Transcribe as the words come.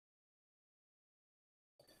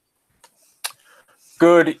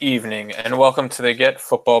Good evening, and welcome to the Get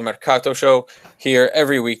Football Mercato Show, here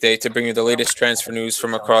every weekday to bring you the latest transfer news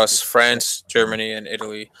from across France, Germany, and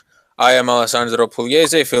Italy. I am Alessandro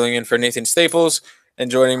Pugliese, filling in for Nathan Staples, and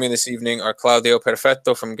joining me this evening are Claudio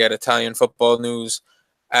Perfetto from Get Italian Football News,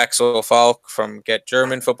 Axel Falk from Get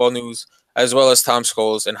German Football News, as well as Tom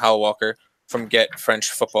Scholes and Hal Walker from Get French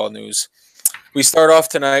Football News. We start off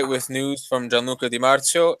tonight with news from Gianluca Di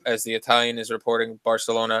Marzio, as the Italian is reporting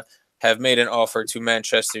Barcelona have made an offer to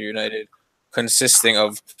Manchester United consisting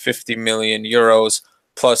of 50 million euros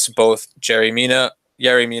plus both Yerry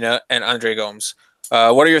Mina, and Andre Gomes.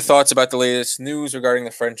 What are your thoughts about the latest news regarding the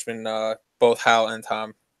Frenchmen, both Hal and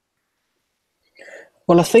Tom?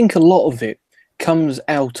 Well, I think a lot of it comes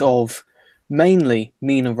out of mainly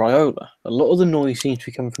Mino Raiola. A lot of the noise seems to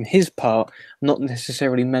be coming from his part, not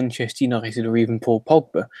necessarily Manchester United or even Paul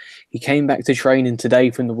Pogba. He came back to training today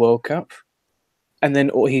from the World Cup, and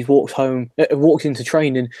then he walked into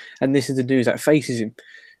training, and this is the news that faces him.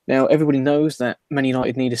 Now, everybody knows that Man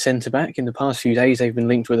United need a centre-back. In the past few days, they've been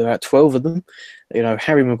linked with about 12 of them. You know,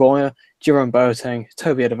 Harry Maguire, Jerome Boateng,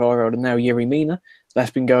 Toby Alderweireld, and now Yerry Mina.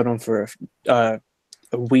 That's been going on for a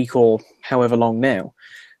week or however long now.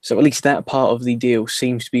 So at least that part of the deal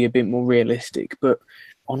seems to be a bit more realistic. But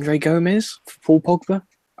Andre Gomes, Paul Pogba,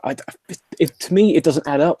 to me, it doesn't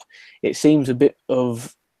add up. It seems a bit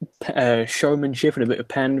of showmanship and a bit of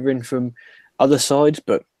pandering from other sides.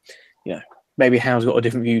 But, you know, maybe Hal's got a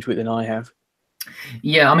different view to it than I have.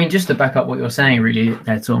 Yeah, I mean, just to back up what you're saying, really,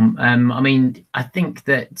 there, Tom. I think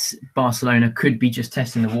that Barcelona could be just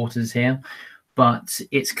testing the waters here. But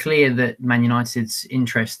it's clear that Man United's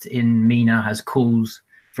interest in Mina has cooled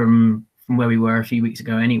from where we were a few weeks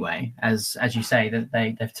ago anyway. As you say, that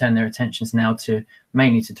they've turned their attentions now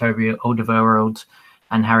mainly to Toby Alderweireld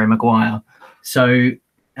and Harry Maguire. So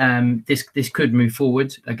this could move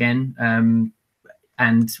forward again.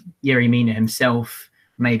 And Yerry Mina himself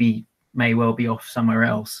may well be off somewhere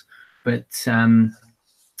else. But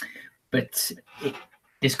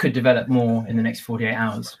this could develop more in the next 48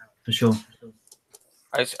 hours for sure.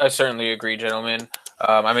 I certainly agree, gentlemen.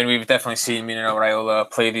 We've definitely seen Mino Raiola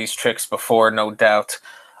play these tricks before, no doubt.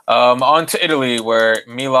 On to Italy, where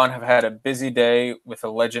Milan have had a busy day with a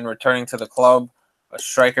legend returning to the club, a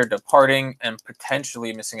striker departing, and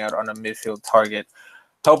potentially missing out on a midfield target.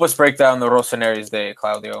 Help us break down the Rossoneri's day,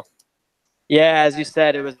 Claudio. Yeah, as you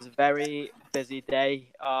said, it was a very busy day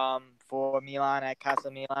for Milan at Casa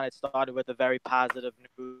Milan. It started with a very positive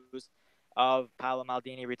news of Paolo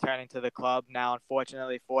Maldini returning to the club. Now,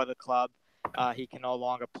 unfortunately for the club, he can no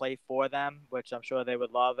longer play for them, which I'm sure they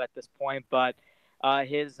would love at this point. But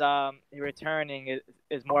his returning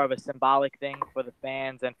is more of a symbolic thing for the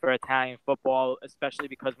fans and for Italian football, especially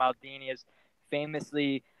because Maldini has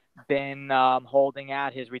famously been holding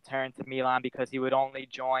out his return to Milan because he would only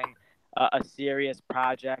join a serious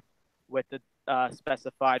project with the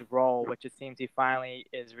specified role, which it seems he finally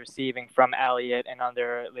is receiving from Elliott and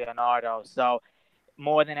under Leonardo. So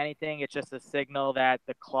more than anything, it's just a signal that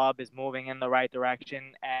the club is moving in the right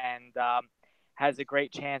direction and has a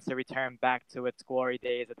great chance to return back to its glory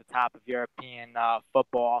days at the top of European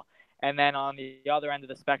football. And then on the other end of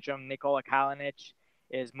the spectrum, Nikola Kalinic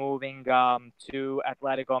is moving to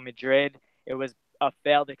Atletico Madrid. It was a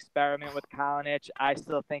failed experiment with Kalinic. I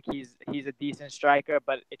still think he's a decent striker,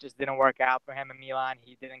 but it just didn't work out for him in Milan.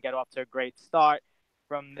 He didn't get off to a great start.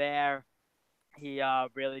 From there, he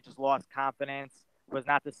really just lost confidence, was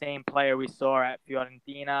not the same player we saw at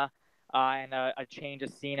Fiorentina, and a change of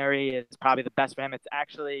scenery is probably the best for him. It's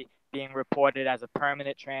actually being reported as a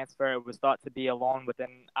permanent transfer. It was thought to be a loan with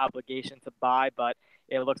an obligation to buy, but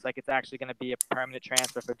it looks like it's actually going to be a permanent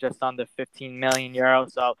transfer for just under 15 million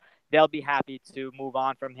euros. So they'll be happy to move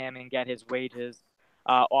on from him and get his wages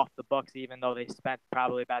off the books, even though they spent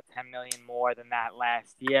probably about 10 million more than that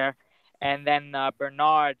last year. And then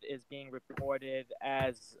Bernard is being reported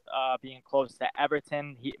as being close to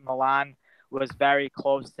Everton. Milan was very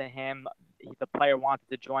close to him. The player wanted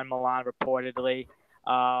to join Milan reportedly.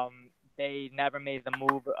 They never made the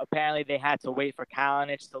move. Apparently, they had to wait for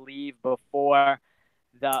Kalinic to leave before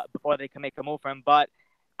they could make a move for him. But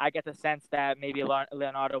I get the sense that maybe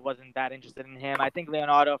Leonardo wasn't that interested in him. I think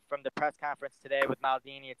Leonardo, from the press conference today with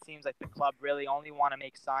Maldini, it seems like the club really only want to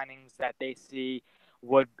make signings that they see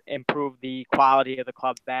would improve the quality of the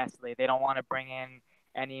club vastly. They don't want to bring in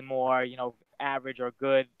any more, average or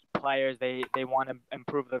good players. They want to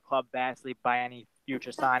improve the club vastly by any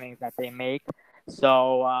future signings that they make.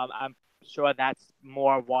 So I'm sure that's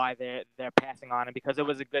more why they're passing on it, because it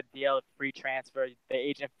was a good deal, free transfer. The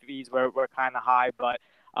agent fees were kind of high, but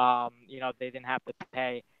they didn't have to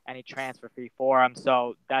pay any transfer fee for him.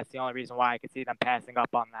 So that's the only reason why I could see them passing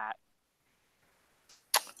up on that.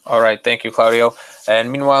 All right, thank you, Claudio.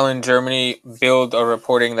 And meanwhile, in Germany, Bild are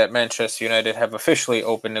reporting that Manchester United have officially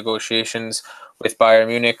opened negotiations with Bayern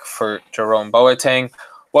Munich for Jerome Boateng.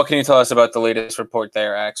 What can you tell us about the latest report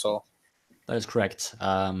there, Axel? That is correct.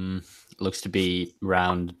 Looks to be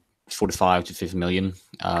around 45 to 50 million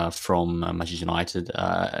from Manchester United.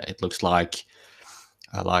 It looks like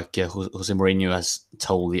Jose Mourinho has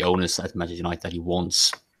told the owners at Manchester United that he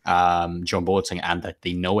wants Jerome Boateng and that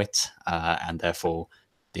they know it, and therefore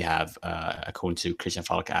they have, according to Christian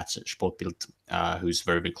Falk at Sportbild, who's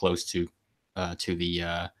very, very close to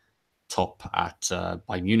the top at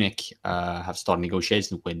Bayern Munich, have started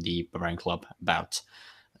negotiations with the Bavarian club about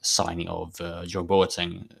signing of Jerome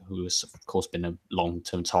Boateng, who has, of course, been a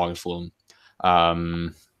long-term target for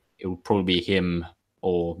them. It will probably be him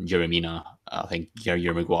or Yerry Mina. I think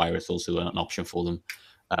Yerry Maguire is also an option for them.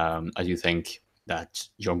 I do think that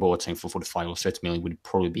Jerome Boateng for 45 or 30 million would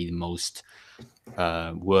probably be the most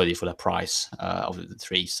worthy for that price of the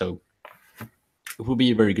three. So it will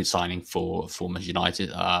be a very good signing for Manchester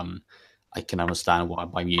United. I can understand why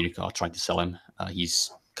Bayern Munich are trying to sell him.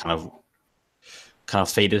 He's kind of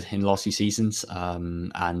faded in the last few seasons,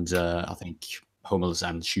 and I think Hummels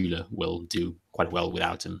and Schüller will do quite well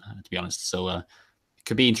without him, to be honest. So it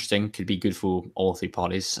could be interesting, could be good for all three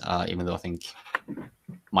parties, even though I think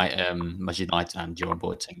Manchester United and Jerome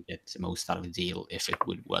Boateng get the most out of the deal if it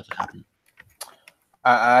were to happen.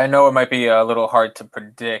 I know it might be a little hard to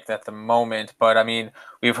predict at the moment, but I mean,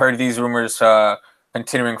 we've heard these rumors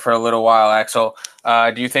continuing for a little while, Axel.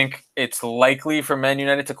 Do you think it's likely for Man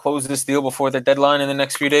United to close this deal before the deadline in the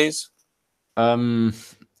next few days?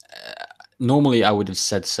 Normally, I would have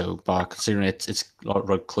said so, but considering it's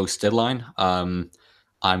a close deadline, I'm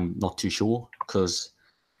not too sure, because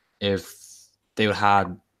if they would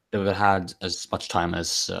have had as much time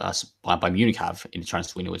as Bayern Munich have in the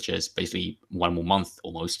transfer window, which is basically 1 more month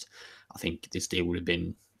almost, I think this deal would have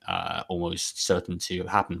been almost certain to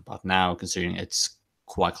happen. But now, considering it's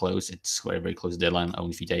quite close, it's very, very close deadline,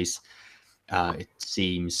 only a few days, it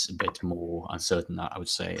seems a bit more uncertain, I would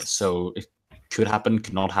say. So it could happen,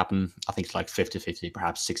 could not happen. I think it's like 50-50,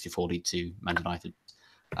 perhaps 60-40 to Man United.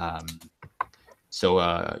 So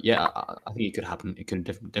yeah, I think it could happen. It could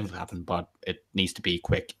definitely happen, but it needs to be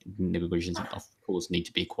quick. Negotiations, of course, need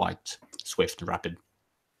to be quite swift and rapid,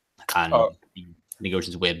 and the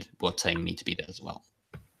negotiations with Boateng need to be there as well.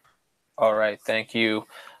 All right, thank you,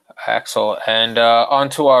 Axel. And on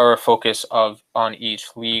to our focus on each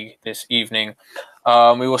league this evening.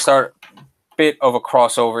 We will start a bit of a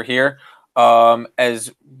crossover here,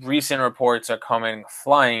 as recent reports are coming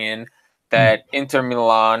flying in that Inter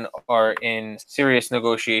Milan are in serious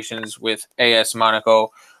negotiations with AS Monaco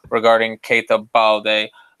regarding Keita Balde.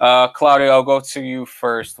 Claudio, I'll go to you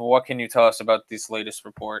first. What can you tell us about this latest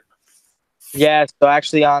report? Yeah, so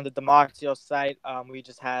actually on the Demartio site, we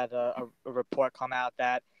just had a report come out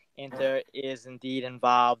that Inter is indeed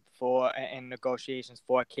involved in negotiations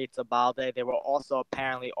for Keita Balde. They were also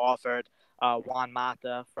apparently offered Juan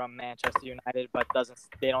Mata from Manchester United, but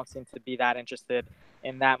they don't seem to be that interested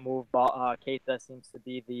in that move. Keita seems to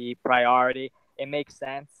be the priority. It makes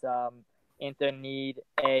sense. Inter need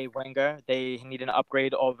a winger. They need an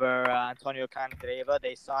upgrade over Antonio Candreva.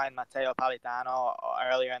 They signed Matteo Politano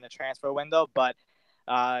earlier in the transfer window, but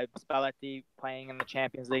Spalletti playing in the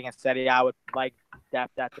Champions League and Serie A would like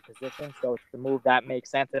depth at the position, so it's the move that makes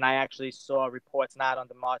sense. And I actually saw reports not on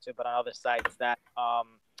Demartio but on other sites that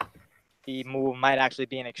the move might actually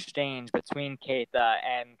be an exchange between Keita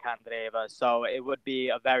and Candreva. So it would be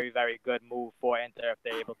a very, very good move for Inter if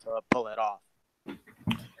they're able to pull it off.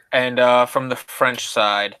 And from the French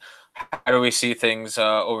side, how do we see things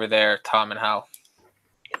over there, Tom and Hal?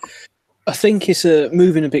 I think it's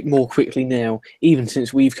moving a bit more quickly now, even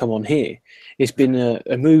since we've come on here. It's been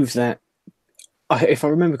a move that, if I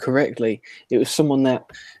remember correctly, it was someone that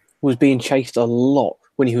was being chased a lot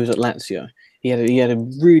when he was at Lazio. He had a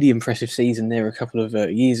really impressive season there a couple of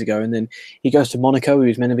years ago, and then he goes to Monaco. He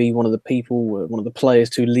was meant to be one of the players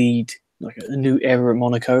to lead like a new era at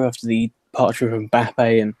Monaco after the departure of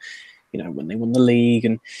Mbappe, and when they won the league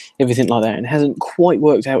and everything like that. And it hasn't quite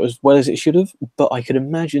worked out as well as it should have. But I could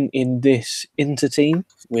imagine in this Inter team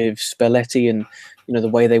with Spalletti and the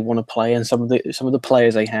way they want to play and some of the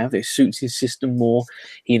players they have, it suits his system more.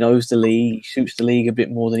 He knows the league, he suits the league a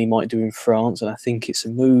bit more than he might do in France. And I think it's a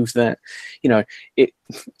move that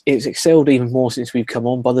it's excelled even more since we've come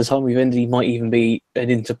on. By the time we've ended, he might even be an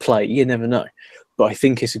Inter play. You never know. But I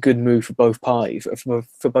think it's a good move for both parties,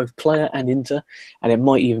 for both player and Inter, and it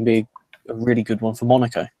might even be a really good one for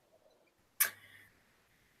Monaco.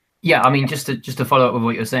 Yeah, I mean, just to follow up with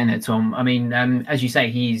what you're saying there, Tom. I mean, as you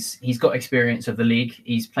say, he's got experience of the league.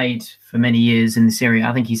 He's played for many years in the Serie A.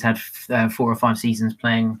 I think he's had 4 or 5 seasons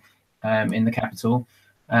playing in the capital,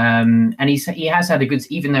 and he has had a good.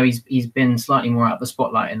 Even though he's been slightly more out of the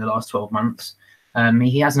spotlight in the last 12 months,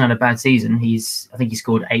 he hasn't had a bad season. I think he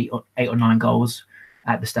scored 8 or 9 goals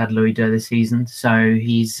at the Stade Louis II this season. So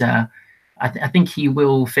he's I think he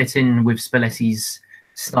will fit in with Spalletti's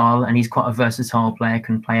style, and he's quite a versatile player,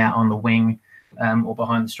 can play out on the wing or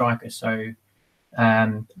behind the striker. So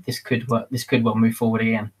this could well move forward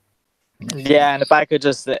again. Yeah, and if I could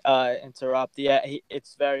just interrupt,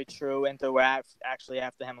 it's very true. Inter were actually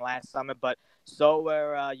after him last summer, but so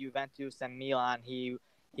were Juventus and Milan. He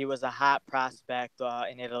was a hot prospect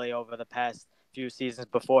in Italy over the past few seasons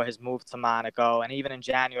before his move to Monaco, and even in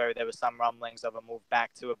January there was some rumblings of a move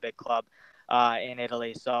back to a big club in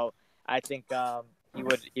Italy. So I think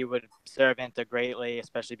he would serve Inter greatly,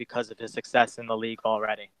 especially because of his success in the league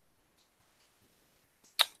already.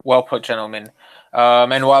 Well put, gentlemen.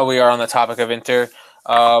 And while we are on the topic of Inter,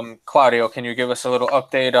 Claudio, can you give us a little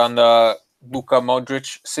update on the Luka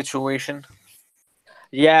Modric situation?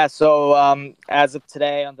 Yeah, so as of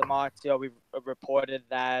today on the Martio, we reported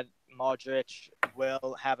that Modric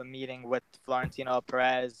will have a meeting with Florentino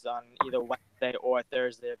Perez on either Wednesday or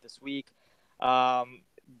Thursday of this week.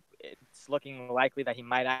 It's looking likely that he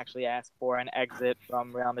might actually ask for an exit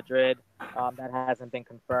from Real Madrid. That hasn't been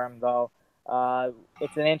confirmed, though.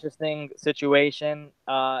 It's an interesting situation.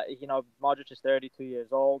 Modric is 32 years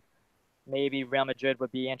old. Maybe Real Madrid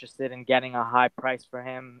would be interested in getting a high price for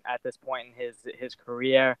him at this point in his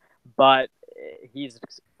career, but he's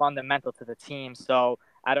fundamental to the team. So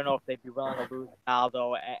I don't know if they'd be willing to lose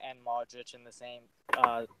Ronaldo and Modric in the same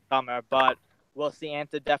summer, but we'll see.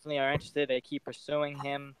 Inter definitely are interested. They keep pursuing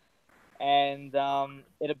him, and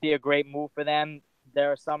it'll be a great move for them.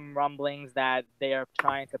 There are some rumblings that they are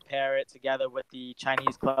trying to pair it together with the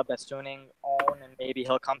Chinese club that Suning own, and maybe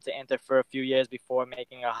he'll come to Inter for a few years before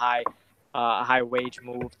making a high wage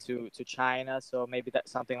move to China. So maybe that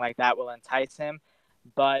something like that will entice him.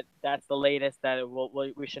 But that's the latest that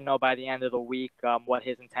we should know by the end of the week what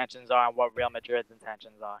his intentions are and what Real Madrid's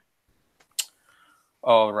intentions are.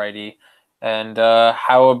 Alrighty. And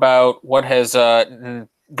how about what has the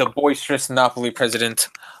boisterous Napoli president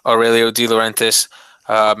Aurelio De Laurentiis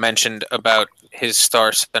mentioned about his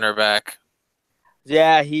star center back?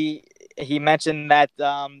 Yeah, he mentioned that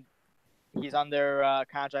he's under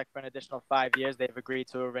contract for an additional 5 years. They've agreed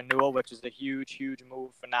to a renewal, which is a huge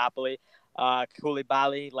move for Napoli.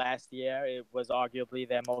 Koulibaly last year, it was arguably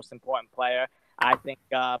their most important player. I think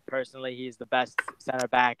personally he's the best center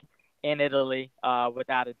back in Italy,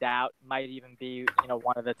 without a doubt. Might even be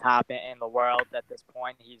one of the top in the world at this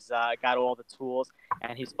point. He's got all the tools,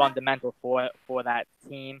 and he's fundamental for that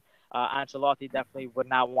team. Ancelotti definitely would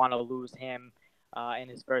not want to lose him in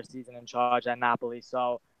his first season in charge at Napoli.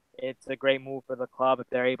 So it's a great move for the club if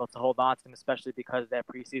they're able to hold on to him, especially because their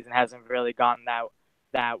preseason hasn't really gone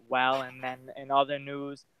that well. And then in other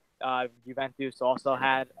news, Juventus also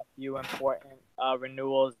had a few important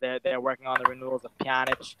renewals. They're working on the renewals of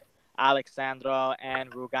Pjanic, Alexandro,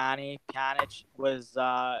 and Rugani. Pjanic was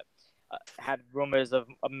had rumors of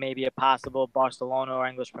maybe a possible Barcelona or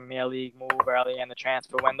English Premier League move early in the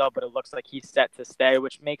transfer window, but it looks like he's set to stay,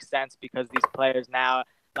 which makes sense because these players now,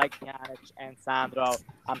 like Pjanic and Sandro,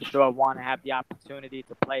 I'm sure want to have the opportunity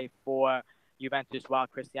to play for Juventus while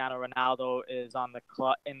Cristiano Ronaldo is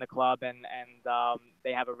in the club, and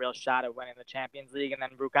they have a real shot at winning the Champions League. And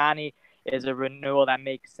then Rugani is a renewal that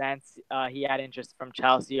makes sense. He had interest from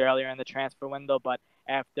Chelsea earlier in the transfer window, but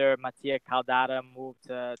after Mattia Caldara moved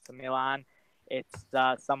to Milan, it's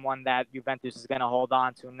someone that Juventus is going to hold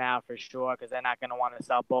on to now for sure, because they're not going to want to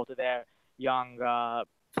sell both of their young,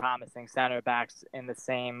 promising center backs in the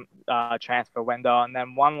same transfer window. And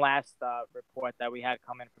then one last report that we had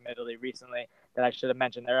come in from Italy recently that I should have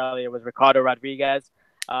mentioned earlier was Ricardo Rodriguez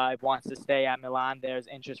wants to stay at Milan. There's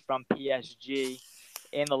interest from PSG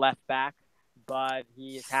in the left back, but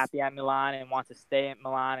he is happy at Milan and wants to stay at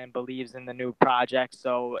Milan and believes in the new project.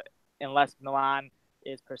 So unless Milan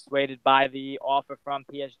is persuaded by the offer from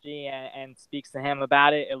PSG and speaks to him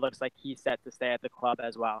about it, it looks like he's set to stay at the club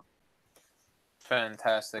as well.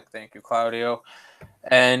 Fantastic. Thank you, Claudio.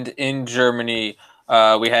 And in Germany,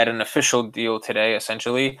 we had an official deal today,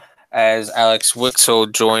 essentially, as Alex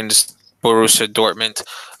Witsel joins Borussia Dortmund.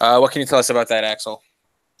 What can you tell us about that, Axel?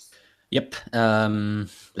 Yep, the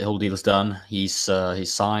whole deal is done. He's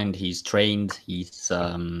signed. He's trained. He's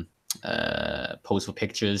posed for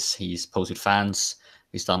pictures. He's posed with fans.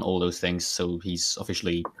 He's done all those things. So he's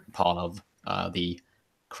officially part of the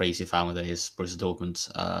crazy family that is Borussia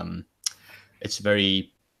Dortmund. It's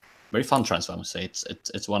very very fun transfer. I would say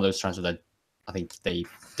it's one of those transfers that I think they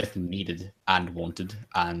definitely needed and wanted,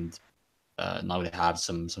 and now they have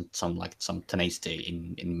some tenacity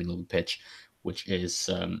in the middle of the pitch, which is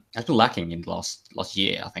has been lacking in the last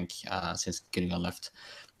year, I think, since Gundogan left.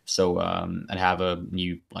 So and have a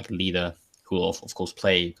new leader who will of course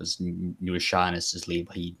play, because Nuri Sahin is his lead,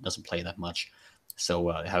 but he doesn't play that much.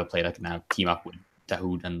 So they have a player that can now team up with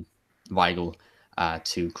Dahoud and Weigl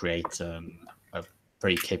to create a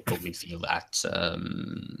very capable midfield at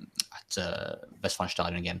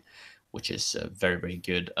Westfalenstadion again, which is very, very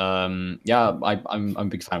good. Yeah, I'm a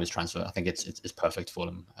big fan of his transfer. I think it's perfect for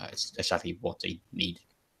them. It's exactly what they need.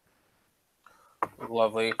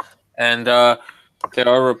 Lovely. And there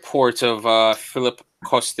are reports of Filip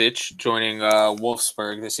Kostic joining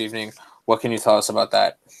Wolfsburg this evening. What can you tell us about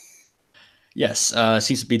that? Yes,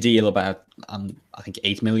 seems to be a deal about I think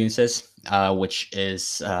 8 million, it says, which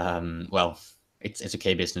is well, it's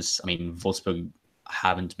okay business. I mean, Wolfsburg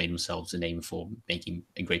haven't made themselves a name for making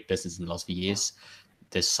a great business in the last few years.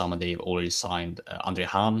 This summer they've already signed Andre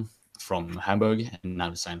Hahn from Hamburg, and now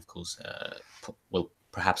they sign, of course, will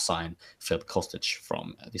perhaps sign Filip Kostic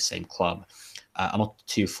from the same club. I'm not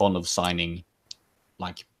too fond of signing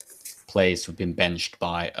players who've been benched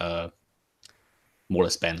by more or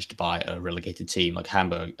less benched by a relegated team like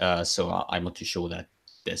Hamburg. So I'm not too sure that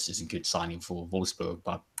this is a good signing for Wolfsburg,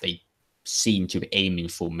 but they seem to be aiming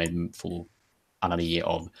for another year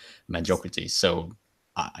of mediocrity. So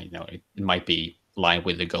I know it might be lying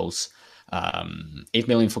with the goals. 8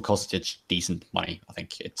 million for Kostic, decent money. I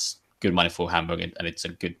think it's good money for Hamburg, and it's a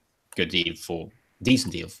good deal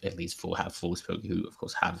decent deal at least for Wolfsburg, who of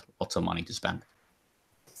course have lots of money to spend.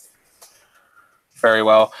 Very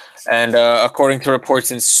well. And according to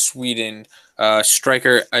reports in Sweden,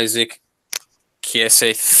 striker Isaac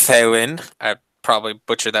Kiese Thelin, I probably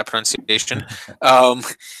butchered that pronunciation.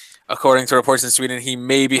 According to reports in Sweden, he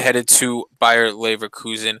may be headed to Bayer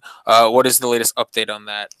Leverkusen. What is the latest update on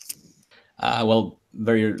that? Well,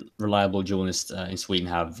 very reliable journalists in Sweden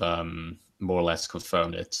have more or less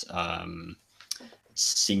confirmed it.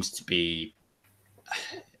 Seems to be...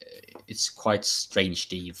 It's quite strange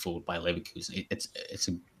deal for Bayer Leverkusen. It's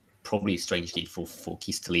a probably strange deal for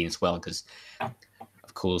Kiese Thelin as well, because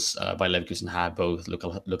of course Bayer Leverkusen have both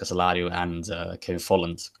Lucas Alario and Kevin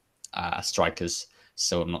Folland as strikers.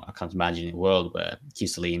 So I can't imagine a world where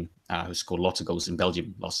Kiese Thelin, who scored lots of goals in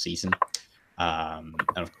Belgium last season, and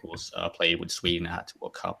of course played with Sweden at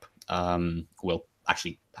World Cup, will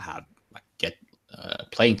actually get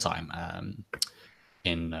playing time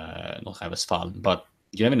in North Rhine-Westphalia. But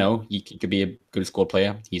you never know. He could be a good squad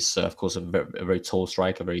player. He's, of course, a very tall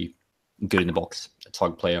striker, very good in the box, a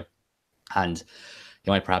target player. And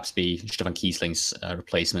he might perhaps be Stefan Kiesling's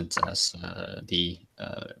replacement, as the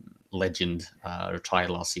legend retired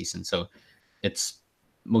last season. So it's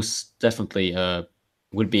most definitely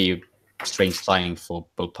would be a strange signing for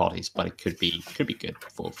both parties, but it could be good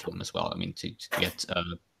for them as well. I mean, to get a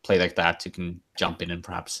play like that, who can jump in and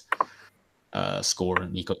perhaps score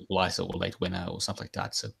and equalizer or late winner or something like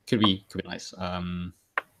that. So could be nice.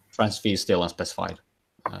 Transfer fee is still unspecified,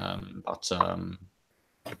 but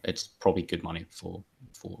it's probably good money for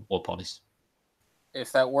all parties.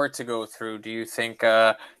 If that were to go through, do you think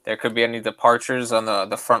there could be any departures on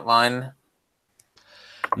the front line?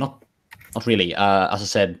 Not really. As I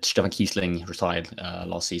said, Stefan Kiesling retired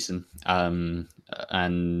last season,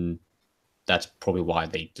 and that's probably why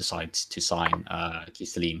they decided to sign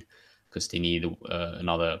Kiese Thelin, because they need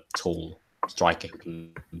another tall striker who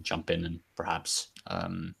can jump in and perhaps,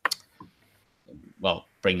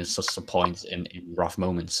 bring us some points in rough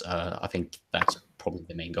moments. I think that's probably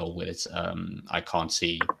the main goal with it. I can't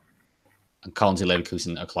see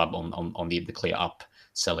Leverkusen, a club on the clear up,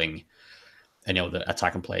 selling any of the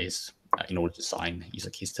attacking players in order to sign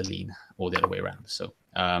Isaac Kiese Thelin, or the other way around. So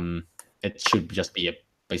it should just be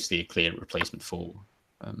basically a clear replacement for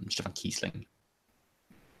Stefan Kiesling.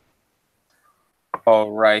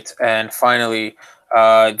 All right. And finally,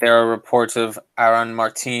 there are reports of Aaron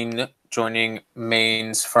Martin joining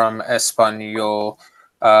Mainz from Espanyol.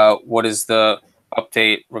 What is the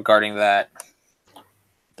update regarding that?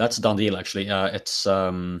 That's a done deal, actually. It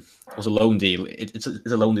was a loan deal. It's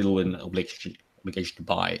a loan deal with an obligation to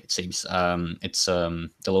buy, it seems. The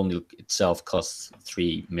loan deal itself costs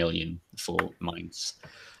 3 million for Mainz.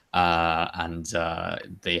 And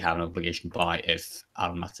they have an obligation to buy if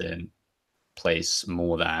Aaron Martin plays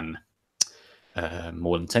more than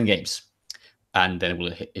 10 games, and then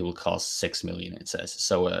it will cost 6 million, it says.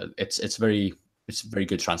 So it's a very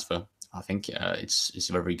good transfer. I think it's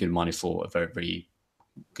very good money for a very, very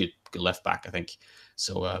good left back, I think.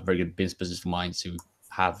 So very good business for Mainz, who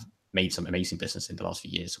have made some amazing business in the last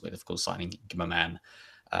few years with, of course, signing Gimmerman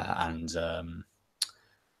and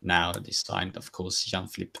now they signed, of course,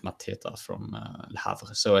 Jean-Philippe Mateta from Le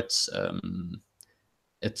Havre. So it's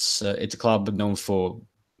a club known for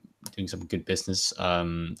doing some good business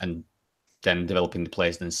and then developing the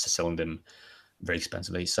players and then selling them very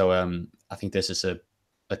expensively. So I think this is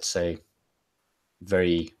let's say,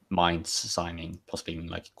 very Mainz signing, possibly even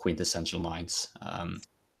like quintessential Mainz, and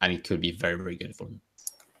it could be very, very good for them.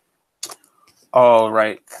 All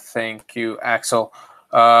right, thank you, Axel.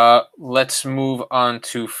 Let's move on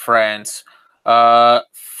to France.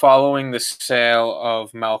 Following the sale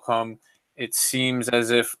of Malcolm, it seems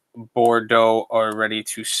as if Bordeaux are ready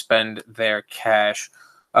to spend their cash.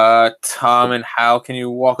 Tom and Hal, can you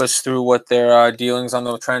walk us through what their dealings on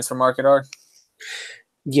the transfer market are?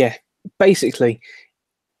 Yeah, basically,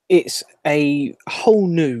 it's a whole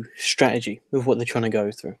new strategy of what they're trying to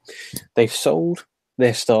go through. They've sold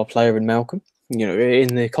their star player in Malcolm,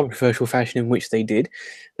 in the controversial fashion in which they did.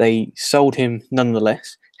 They sold him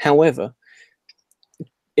nonetheless. However,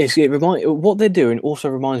 what they're doing also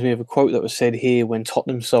reminds me of a quote that was said here when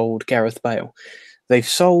Tottenham sold Gareth Bale. They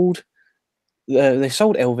sold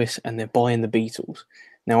Elvis and they're buying the Beatles.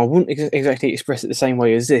 Now, I wouldn't exactly express it the same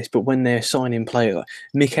way as this, but when they're signing players like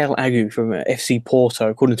Mikel Agu from FC Porto,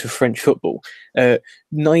 according to French Football, Naïm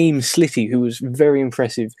Sliti, who was very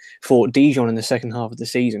impressive for Dijon in the second half of the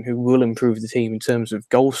season, who will improve the team in terms of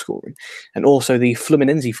goal scoring, and also the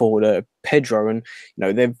Fluminense forward, Pedro, and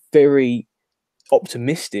they're very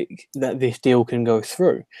optimistic that this deal can go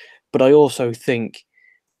through. But I also think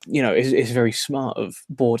it's very smart of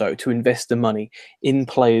Bordeaux to invest the money in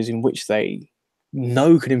players in which they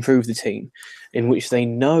know can improve the team, in which they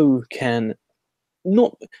know can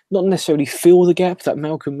not necessarily fill the gap that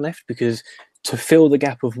Malcolm left, because to fill the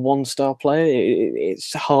gap of one star player,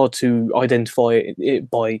 it's hard to identify it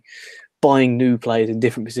by buying new players in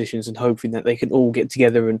different positions and hoping that they can all get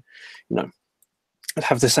together and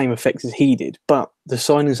have the same effect as he did. But the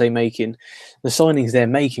signings they're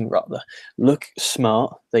making look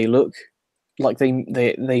smart. They look like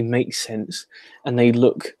they make sense, and they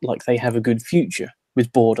look like they have a good future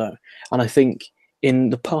with Bordeaux. And I think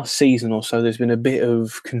in the past season or so, there's been a bit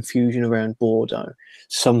of confusion around Bordeaux.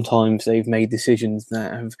 Sometimes they've made decisions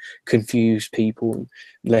that have confused people and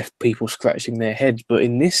left people scratching their heads. But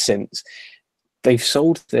in this sense, they've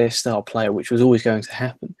sold their star player, which was always going to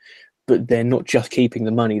happen. But they're not just keeping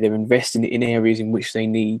the money, they're investing it in areas in which they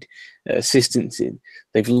need assistance in.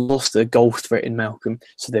 They've lost a goal threat in Malcolm,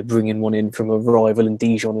 so they're bringing one in from a rival in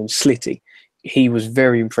Dijon and Sliti. He was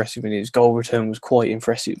very impressive, and his goal return was quite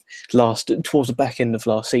impressive towards the back end of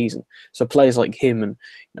last season. So players like him and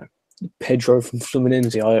Pedro from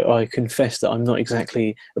Fluminense, I confess that I'm not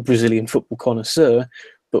exactly a Brazilian football connoisseur,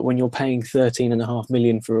 but when you're paying 13.5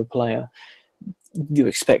 million for a player, you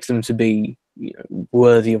expect them to be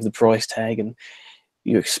worthy of the price tag, and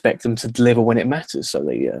you expect them to deliver when it matters. So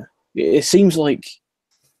it seems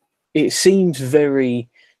very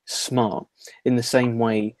smart in the same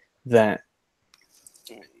way that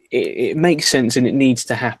it makes sense and it needs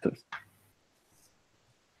to happen.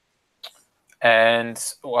 And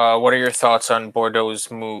what are your thoughts on Bordeaux's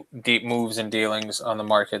deep moves and dealings on the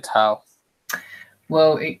market, Hal?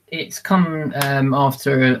 Well, it's come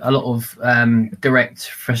after a lot of direct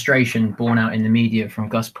frustration borne out in the media from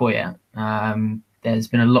Gus Poyet. There's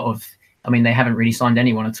been a lot of, they haven't really signed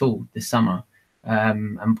anyone at all this summer,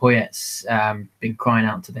 and Poyet's been crying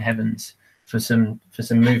out to the heavens for some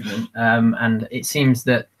movement. And it seems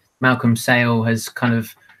that Malcolm's sale has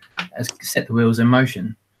set the wheels in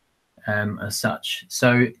motion as such.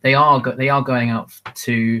 So they are going out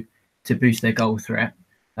to boost their goal threat.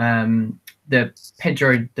 The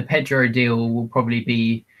Pedro deal will probably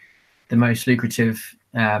be the most lucrative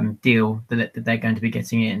deal that they're going to be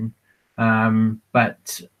getting in,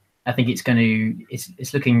 but I think it's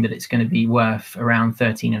looking that it's going to be worth around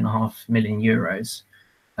 13.5 million euros.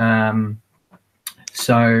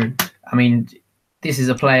 So this is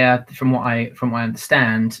a player, from what I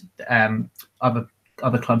understand,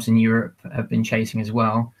 other clubs in Europe have been chasing as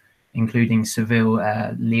well, including Seville,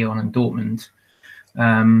 Lyon, and Dortmund.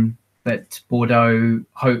 But Bordeaux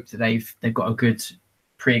hope that they've got a good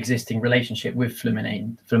pre-existing relationship with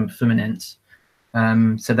Fluminense,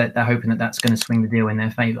 so that they're hoping that that's going to swing the deal in their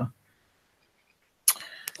favour.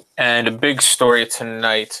 And a big story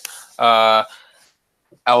tonight.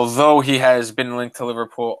 Although he has been linked to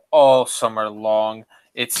Liverpool all summer long,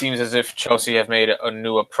 it seems as if Chelsea have made a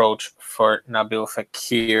new approach for Nabil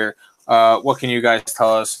Fekir. What can you guys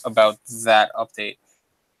tell us about that update?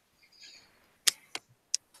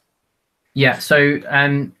 Yeah, so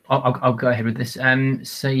I'll go ahead with this.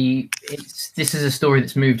 So this is a story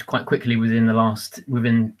that's moved quite quickly within the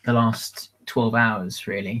last 12 hours,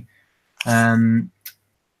 really.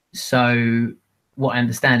 So what I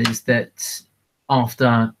understand is that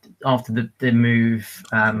after the move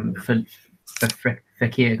for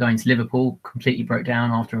Fekir going to Liverpool completely broke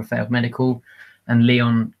down after a failed medical, and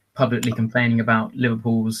Lyon publicly complaining about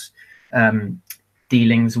Liverpool's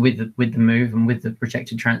dealings with the move and with the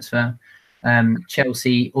projected transfer.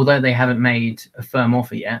 Chelsea, although they haven't made a firm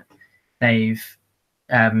offer yet, they've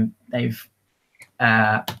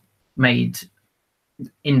made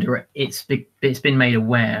indirect. It's been made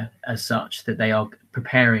aware as such that they are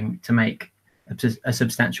preparing to make a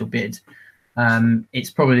substantial bid. It's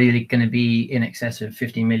probably going to be in excess of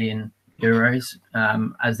 50 million euros,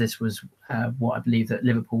 as this was what I believe that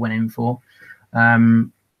Liverpool went in for.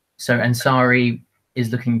 So Ansari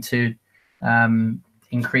is looking to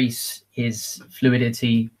increase his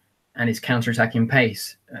fluidity and his counter-attacking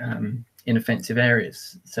pace in offensive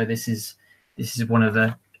areas. So this is one of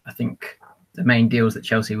the, I think, the main deals that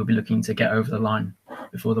Chelsea will be looking to get over the line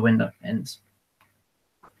before the window ends.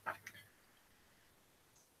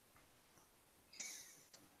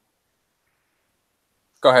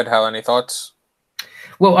 Go ahead, Hal. Any thoughts?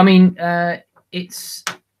 Well, I mean, it's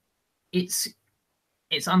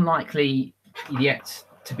unlikely yet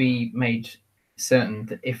to be made certain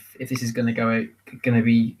that if this is if they're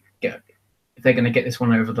going to get this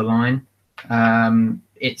one over the line.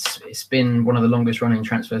 It's been one of the longest running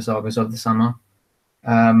transfer sagas of the summer.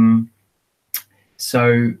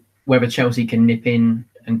 So whether Chelsea can nip in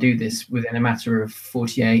and do this within a matter of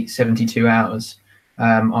 48, 72 hours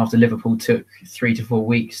after Liverpool took 3 to 4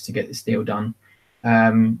 weeks to get this deal done,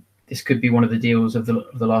 this could be one of the deals of the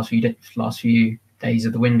last few days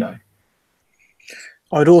of the window.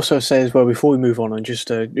 I'd also say as well, before we move on, and just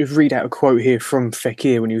read out a quote here from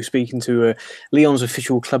Fekir when he was speaking to Lyon's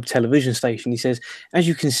official club television station. He says, "As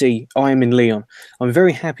you can see, I am in Lyon. I'm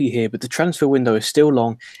very happy here, but the transfer window is still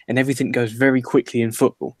long and everything goes very quickly in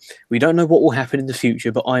football. We don't know what will happen in the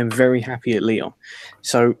future, but I am very happy at Lyon."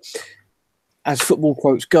 So, as football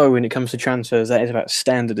quotes go, when it comes to transfers, that is about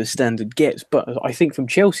standard as standard gets. But I think from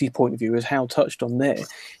Chelsea's point of view, as Hal touched on there,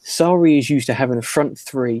 Sarri is used to having a front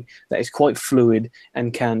three that is quite fluid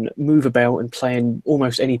and can move about and play in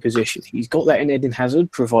almost any position. He's got that in Eden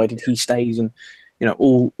Hazard, provided he stays, and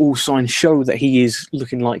all signs show that he is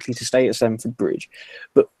looking likely to stay at Stamford Bridge.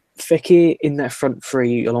 But Fekir in that front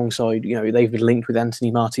three alongside, they've been linked with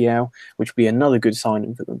Anthony Martial, which would be another good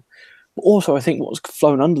signing for them. But also, I think what's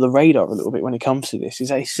flown under the radar a little bit when it comes to this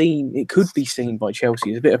is it could be seen by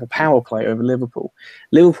Chelsea as a bit of a power play over Liverpool.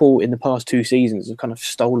 Liverpool in the past 2 seasons have kind of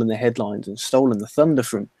stolen the headlines and stolen the thunder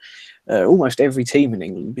from almost every team in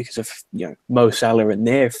England because of Mo Salah and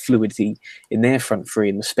their fluidity in their front three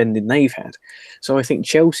and the spending they've had. So I think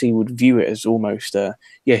Chelsea would view it as almost,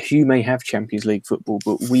 yes, you may have Champions League football,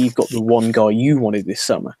 but we've got the one guy you wanted this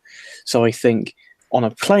summer. So I think on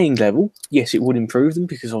a playing level, yes, it would improve them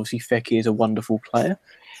because obviously Fekir is a wonderful player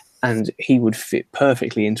and he would fit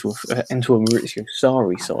perfectly into a Maurizio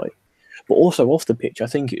Sarri side. But also off the pitch, I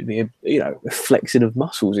think it would be a flexing of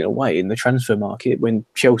muscles in a way in the transfer market when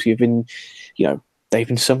Chelsea have been, they've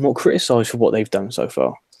been somewhat criticised for what they've done so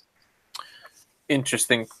far.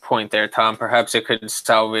 Interesting point there, Tom. Perhaps it could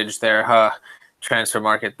salvage their transfer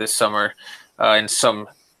market this summer in some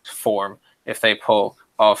form if they pull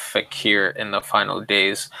off Fekir in the final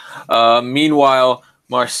days. Meanwhile,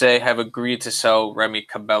 Marseille have agreed to sell Remy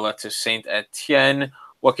Cabella to Saint Etienne.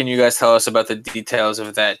 What can you guys tell us about the details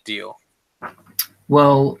of that deal?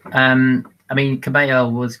 Well, Remy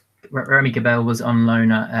Cabella was on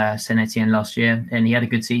loan at Saint Etienne last year, and he had a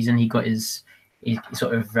good season. He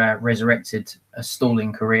sort of resurrected a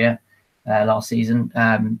stalling career last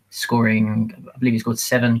season, scoring, I believe he scored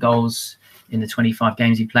 7 goals in the 25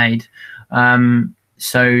 games he played.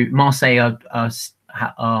 So Marseille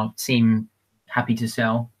seem happy to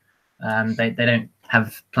sell. They don't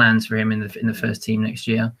have plans for him in the first team next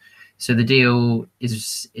year. So the deal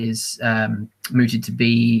is mooted to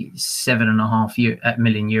be 7.5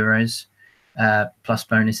 million euros plus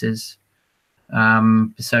bonuses.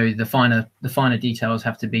 So the finer details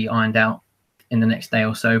have to be ironed out in the next day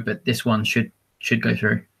or so, but this one should go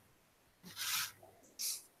through.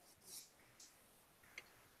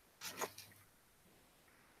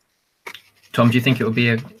 Tom, do you think it would be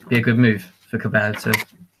a good move for Cabella to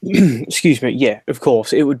Excuse me. Yeah, of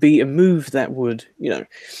course. It would be a move that would,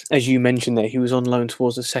 as you mentioned there, he was on loan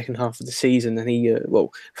towards the second half of the season, and he,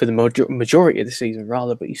 for the majority of the season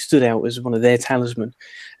rather, but he stood out as one of their talisman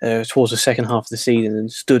towards the second half of the season,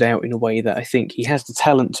 and stood out in a way that I think he has the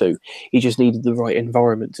talent to. He just needed the right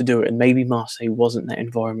environment to do it, and maybe Marseille wasn't that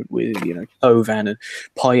environment with Kovan and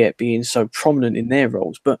Payet being so prominent in their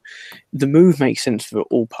roles. But the move makes sense for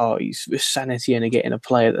all parties. With Saint Etienne getting a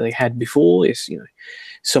player that they had before, it's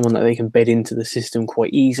someone that they can bed into the system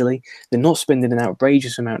quite easily. They're not spending an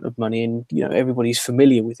outrageous amount of money, and everybody's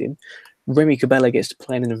familiar with him. Remy Cabella gets to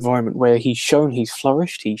play in an environment where he's shown he's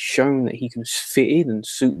flourished. He's shown that he can fit in and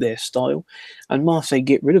suit their style. And Marseille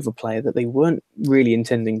get rid of a player that they weren't really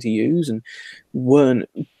intending to use and weren't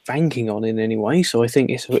banking on in any way. So I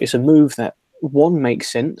think it's a move that, one,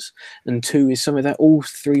 makes sense, and two, is something that all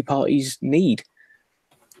three parties need.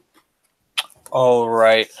 All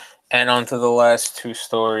right. And on to the last two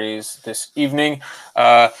stories this evening.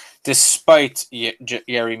 Despite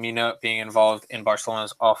Yerry Mina being involved in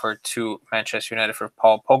Barcelona's offer to Manchester United for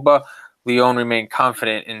Paul Pogba, Lyon remained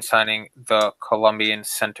confident in signing the Colombian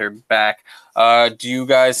center back. Do you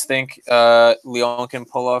guys think Lyon can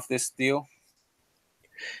pull off this deal?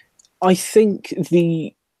 I think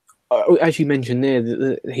as you mentioned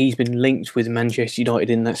there, he's been linked with Manchester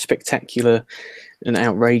United in that spectacular and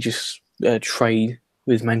outrageous trade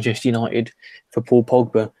with Manchester United for Paul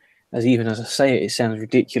Pogba. As I say it sounds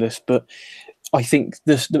ridiculous, but I think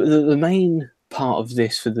the main part of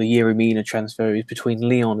this for the Yerry Mina transfer is between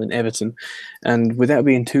Lyon and Everton. And without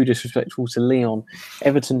being too disrespectful to Lyon,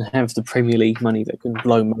 Everton have the Premier League money that can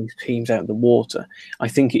blow most teams out of the water. I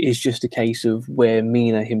think it is just a case of where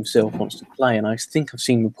Mina himself wants to play, and I think I've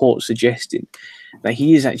seen reports suggesting that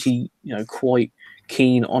he is actually quite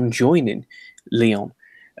keen on joining Lyon.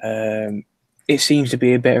 It seems to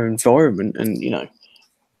be a better environment, and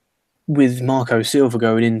with Marco Silva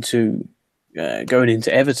going into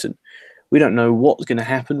Everton, we don't know what's going to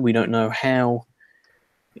happen. We don't know how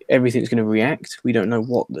everything's going to react. We don't know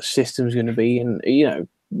what the system's going to be, and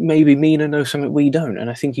maybe Mina knows something we don't. And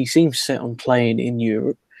I think he seems set on playing in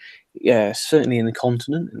Europe, certainly in the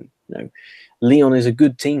continent. And Lyon is a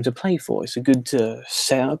good team to play for. It's a good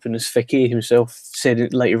setup, and as Fekir himself said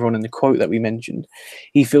it later on in the quote that we mentioned,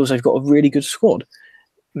 he feels they've got a really good squad.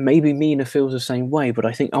 Maybe Mina feels the same way, but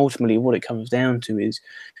I think ultimately what it comes down to is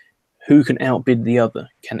who can outbid the other.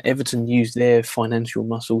 Can Everton use their financial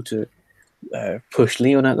muscle to push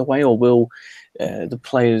Lyon out of the way, or will the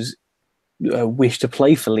players wish to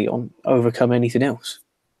play for Lyon overcome anything else?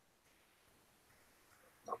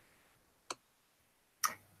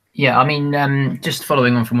 Yeah, I mean, just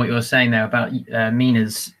following on from what you were saying there about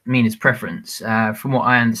Mina's preference, from what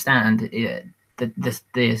I understand,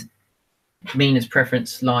 the Mina's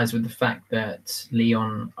preference lies with the fact that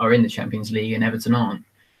Lyon are in the Champions League and Everton aren't.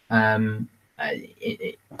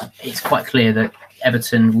 It's quite clear that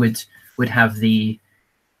Everton would have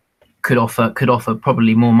could offer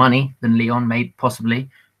probably more money than Lyon may possibly,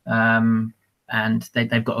 and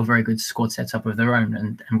they've got a very good squad set up of their own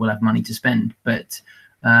and will have money to spend. But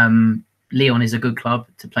Lyon is a good club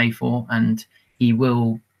to play for, and he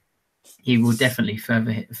will definitely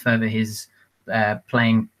further his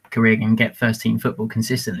playing career and get first team football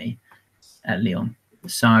consistently at Lyon.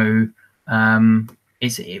 So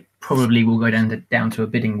it probably will go down to a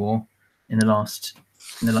bidding war in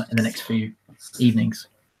the next few evenings.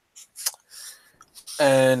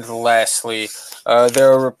 And lastly,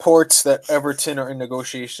 there are reports that Everton are in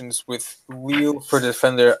negotiations with Lille for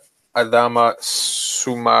defender Adama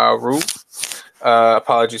Soumarou.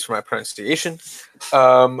 Apologies for my pronunciation.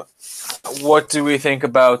 What do we think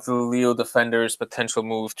about the Lille defender's potential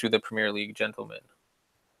move to the Premier League, gentlemen?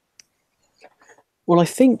 Well, I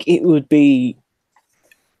think it would be,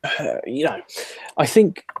 I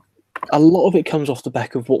think a lot of it comes off the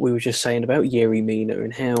back of what we were just saying about Yerry Mina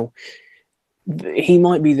and how he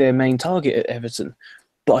might be their main target at Everton.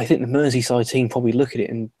 But I think the Merseyside team probably look at it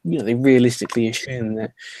and they realistically assume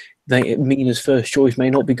that Mina's first choice may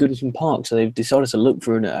not be Goodison Park, so they've decided to look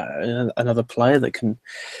for another player that can,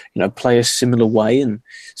 play a similar way and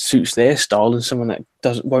suits their style, and someone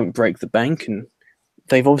that won't break the bank. And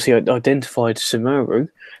they've obviously identified Soumarou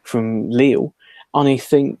from Lille, and I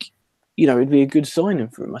think it'd be a good signing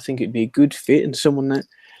for him. I think it'd be a good fit, and someone that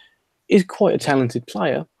is quite a talented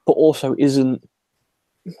player, but also isn't.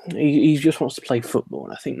 He just wants to play football,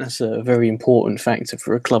 and I think that's a very important factor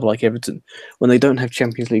for a club like Everton. When they don't have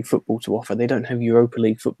Champions League football to offer, they don't have Europa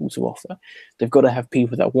League football to offer. They've got to have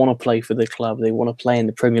people that want to play for the club, they want to play in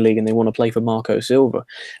the Premier League, and they want to play for Marco Silva.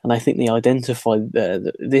 And I think they identified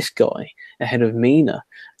this guy ahead of Mina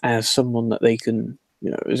as someone that they can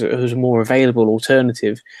as a more available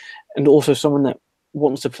alternative, and also someone that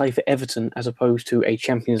wants to play for Everton as opposed to a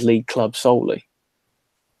Champions League club solely.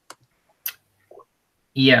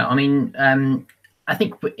 Yeah, I mean, I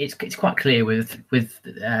think it's quite clear with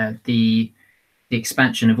the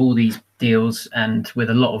expansion of all these deals, and with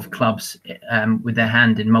a lot of clubs with their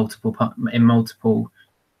hand in multiple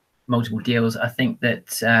deals. I think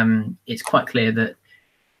that it's quite clear that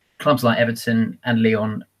clubs like Everton and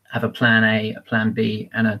Lyon have a plan A, a plan B,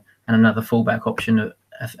 and another fallback option,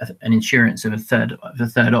 an insurance of a third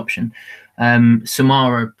option.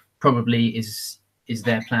 Samara probably is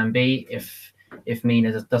their plan B if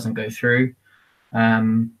Mina doesn't go through.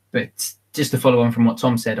 But just to follow on from what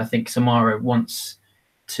Tom said, I think Samara wants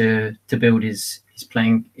to build his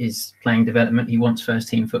playing development. He wants first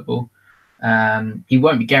team football. He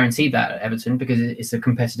won't be guaranteed that at Everton because it's a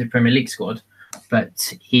competitive Premier League squad,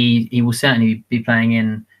 but he will certainly be playing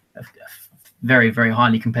in a very, very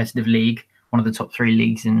highly competitive league, one of the top 3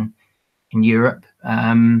 leagues in Europe.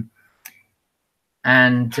 And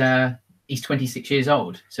he's 26 years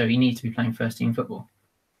old, so he needs to be playing first team football.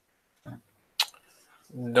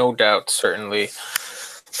 No doubt, certainly.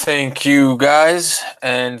 Thank you, guys.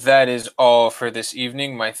 And that is all for this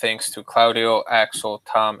evening. My thanks to Claudio, Axel,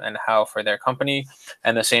 Tom, and Hal for their company,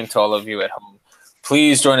 and the same to all of you at home.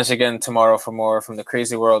 Please join us again tomorrow for more from the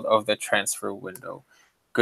crazy world of the transfer window.